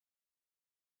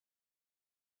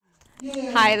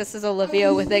Hi, this is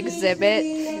Olivia with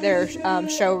XZBT, their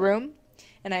showroom,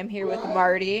 and I'm here with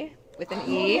Marty with an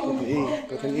E.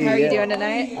 With an E, How are you yeah. doing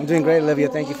tonight? I'm doing great, Olivia.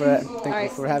 Thank you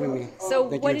right. for having me. So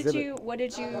Thank what you, did Exhibit. what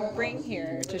did you bring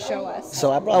here to show us?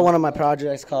 So I brought one of my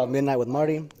projects called Midnight with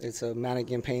Marty. It's a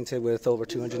mannequin painted with over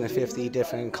 250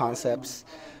 different concepts.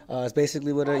 It's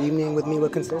basically what an evening with me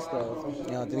would consist of.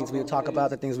 You know, the things we would talk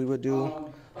about, the things we would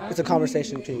do. It's a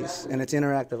conversation piece, and it's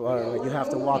interactive art. Like, you have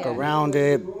to walk around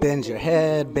it, bend your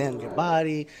head, bend your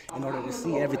body, in order to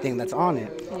see everything that's on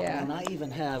it. Yeah. And I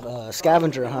even have a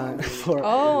scavenger hunt for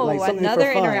like something another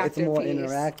for fun. interactive It's more piece.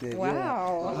 interactive.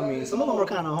 Wow. Yeah. I mean, some of them are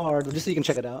kind of hard, but just so you can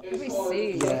check it out. Let me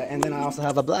see. Yeah, and then I also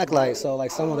have a black light, so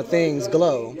like some of the things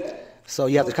glow. So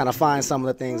you have to kind of find some of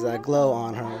the things that glow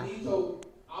on her.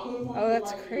 Oh,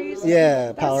 that's crazy.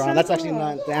 Yeah, power That's on. so That's actually cool.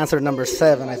 not the answer to number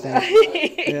 7, I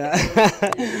think. Yeah,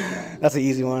 that's an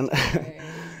easy one.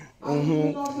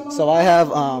 So I have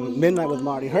Midnight with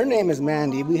Marty. Her name is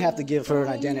Mandy. We have to give her an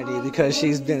identity because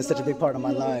she's been such a big part of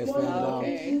my life.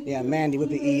 And, yeah, Mandy with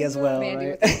the E as well, Mandy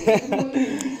right? with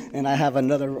the E. And I have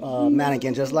another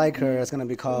mannequin just like her. It's going to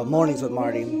be called Mornings with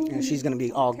Marty, and she's going to be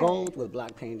all gold with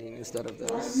black painting instead of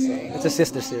this. So it's a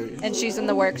sister series. And she's in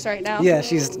the works right now? Yeah,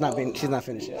 she's not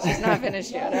finished yet. She's not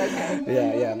finished yet,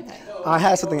 okay. Yeah. I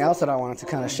had something else that I wanted to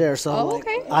kind of share. So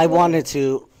okay. I wanted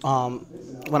to,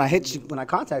 when I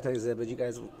contacted Exhibit, you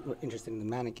guys were interested in the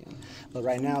mannequin. But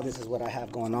right now, this is what I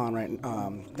have going on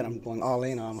that I'm going all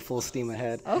in on, full steam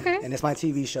ahead. Okay. And it's my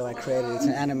TV show I created. It's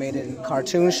an animated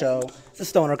cartoon show. It's a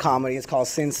stoner comedy. It's called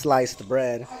Sin Sliced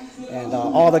Bread. And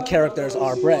all the characters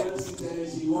are bread.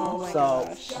 Oh my So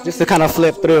gosh. just to kind of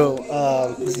flip through,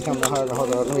 this is kind of hard.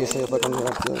 Hold on, let me see if I can do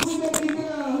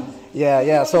this.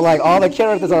 Yeah. So like all the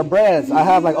characters are breads. I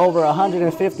have like over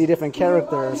 150 different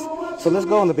characters. So let's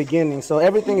go in the beginning. So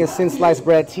everything is Sin Sliced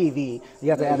Bread TV. You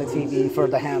have to add a TV for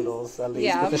the handles at least.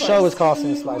 Yeah, but the of show course. is called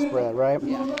Sin Sliced Bread, right?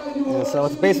 Yeah. And so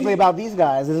it's basically about these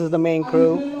guys. This is the main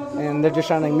crew, and they're just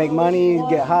trying to make money,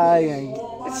 get high, and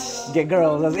get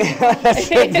girls. That's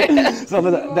it. So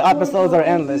the episodes are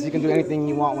endless. You can do anything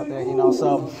you want with it, you know.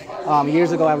 So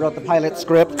years ago, I wrote the pilot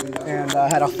script and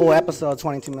had a full episode,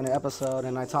 22-minute episode,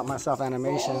 and I taught myself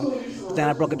animation. Then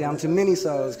I broke it down to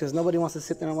mini-sodes because nobody wants to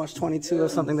sit there and watch 22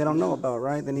 of something they don't know about,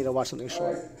 right? They need to watch something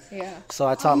short. Yeah. So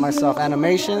I taught myself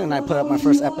animation, and I put up my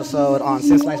first episode on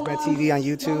Sin Sliced Bread TV on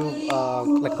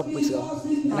YouTube like a couple weeks ago.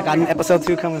 And I got an episode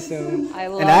 2 coming soon. I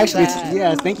love and actually, that.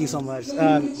 yeah, thank you so much.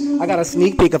 I got a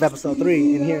sneak peek of episode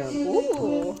 3 in here.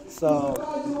 Ooh. So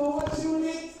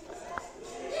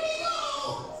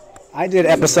I did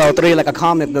episode 3 like a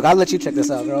comic book. I'll let you check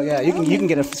this out, girl. Yeah, you can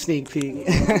get a sneak peek.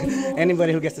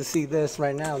 Anybody who gets to see this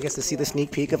right now gets to see the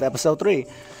sneak peek of episode 3.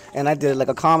 And I did it like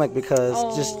a comic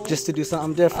because just to do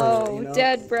something different. Oh, you know?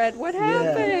 Dead Bread. What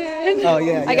happened? Oh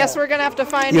yeah. I guess we're gonna have to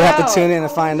find out. You have to tune in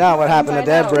and find out what happened to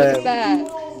Dead Bread. Look at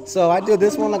that. So I did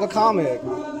this one like a comic.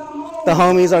 The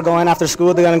homies are going after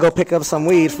school. They're gonna go pick up some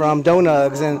weed from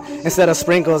Donugs, and instead of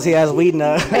sprinkles, he has weed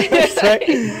nugs, right?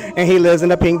 And he lives in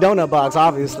a pink donut box,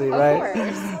 obviously, right? Of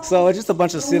course. So it's just a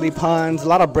bunch of silly puns, a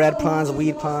lot of bread puns,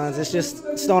 weed puns. It's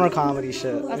just stoner comedy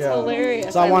shit. That's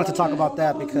hilarious. So I wanted to talk about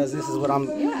that because this is what I'm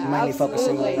mainly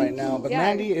focusing on absolutely. right now. But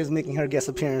Mandy is making her guest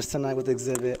appearance tonight with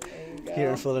Exhibit here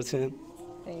in Fullerton.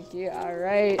 Thank you. All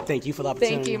right. Thank you for the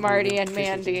opportunity. Thank you, Marty and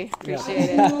Mandy. Appreciate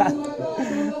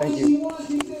it. Thank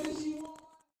you.